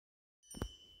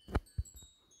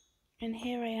And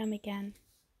here I am again,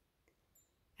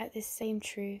 at this same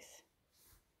truth.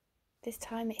 This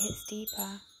time it hits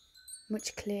deeper,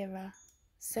 much clearer,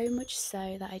 so much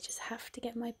so that I just have to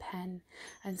get my pen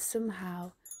and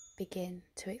somehow begin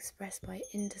to express my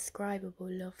indescribable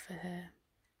love for her,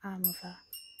 our mother.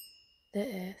 The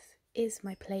earth is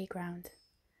my playground,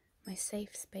 my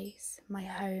safe space, my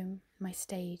home, my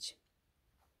stage.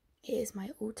 It is my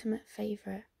ultimate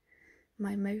favourite,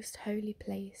 my most holy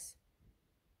place.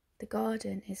 The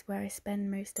garden is where I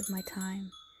spend most of my time,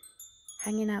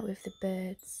 hanging out with the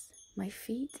birds, my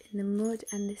feet in the mud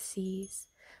and the seas,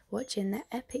 watching the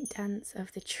epic dance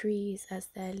of the trees as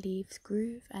their leaves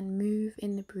groove and move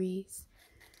in the breeze.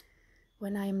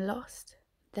 When I am lost,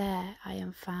 there I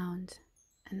am found.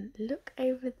 And look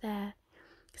over there,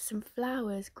 some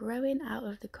flowers growing out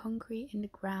of the concrete in the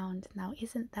ground. Now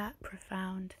isn't that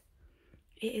profound?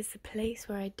 It is the place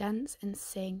where I dance and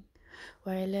sing,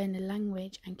 where I learn a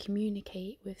language and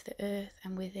communicate with the earth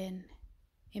and within.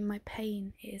 In my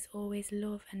pain, it is always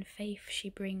love and faith she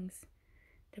brings.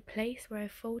 The place where I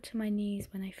fall to my knees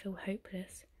when I feel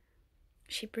hopeless.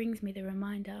 She brings me the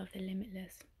reminder of the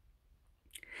limitless.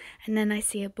 And then I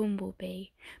see a bumblebee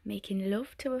making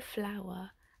love to a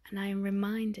flower, and I am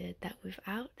reminded that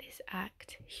without this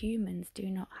act, humans do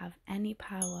not have any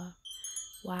power.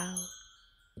 Wow,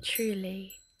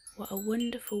 truly, what a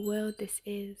wonderful world this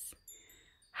is.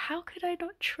 How could I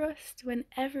not trust when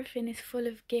everything is full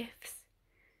of gifts?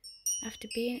 After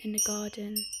being in the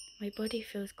garden, my body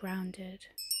feels grounded,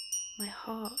 my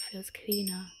heart feels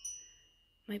cleaner,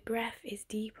 my breath is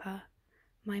deeper,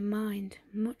 my mind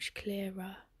much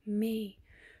clearer, me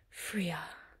freer.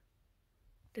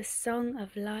 The song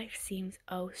of life seems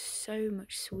oh so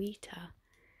much sweeter.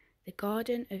 The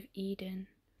Garden of Eden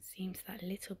seems that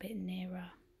little bit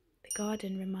nearer. The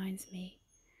garden reminds me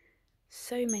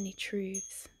so many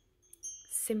truths,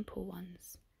 simple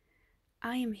ones.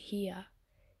 I am here,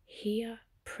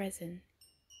 present,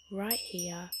 right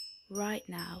here, right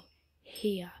now,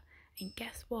 here. And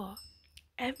guess what?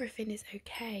 Everything is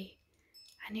okay,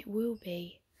 and it will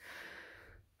be.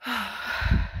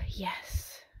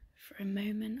 Yes, for a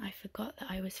moment I forgot that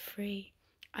I was free.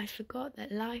 I forgot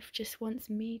that life just wants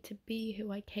me to be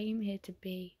who I came here to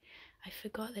be. I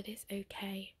forgot that it's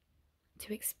okay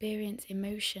to experience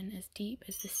emotion as deep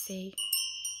as the sea.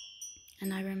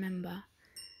 And I remember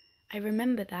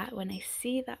that when I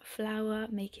see that flower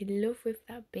making love with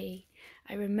that bee,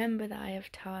 I remember that I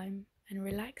have time, and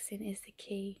relaxing is the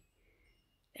key.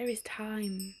 There is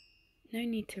time, no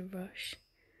need to rush.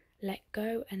 Let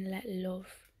go and let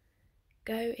love.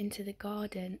 Go into the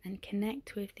garden and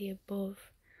connect with the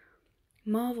above.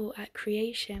 Marvel at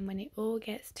creation when it all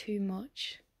gets too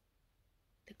much.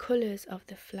 The colours of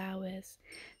the flowers,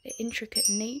 the intricate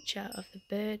nature of the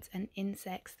birds and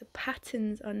insects, the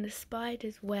patterns on the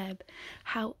spider's web,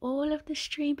 how all of the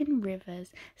streaming rivers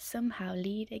somehow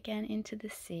lead again into the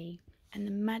sea, and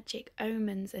the magic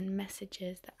omens and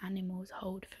messages that animals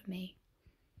hold for me.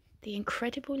 The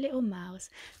incredible little mouse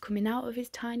coming out of his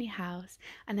tiny house,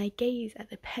 and I gaze at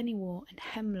the pennywort and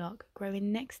hemlock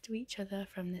growing next to each other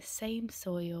from the same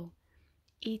soil.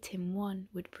 Eating one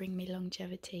would bring me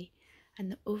longevity, and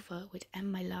the other would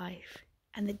end my life.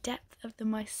 And the depth of the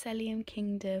mycelium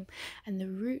kingdom, and the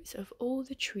roots of all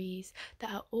the trees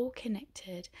that are all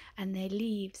connected, and their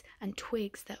leaves and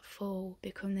twigs that fall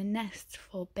become the nests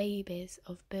for babies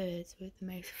of birds with the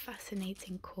most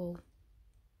fascinating call.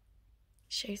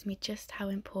 Shows me just how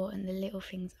important the little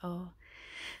things are,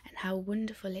 and how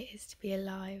wonderful it is to be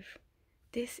alive.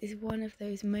 This is one of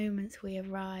those moments we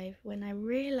arrive when I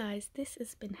realise this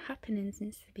has been happening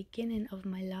since the beginning of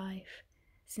my life,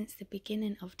 since the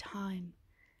beginning of time.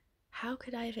 How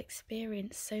could I have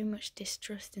experienced so much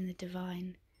distrust in the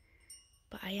divine?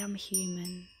 But I am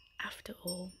human, after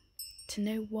all. To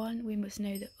know one, we must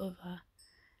know the other.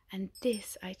 And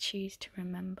this I choose to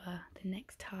remember the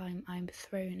next time I'm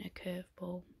thrown a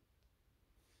curveball.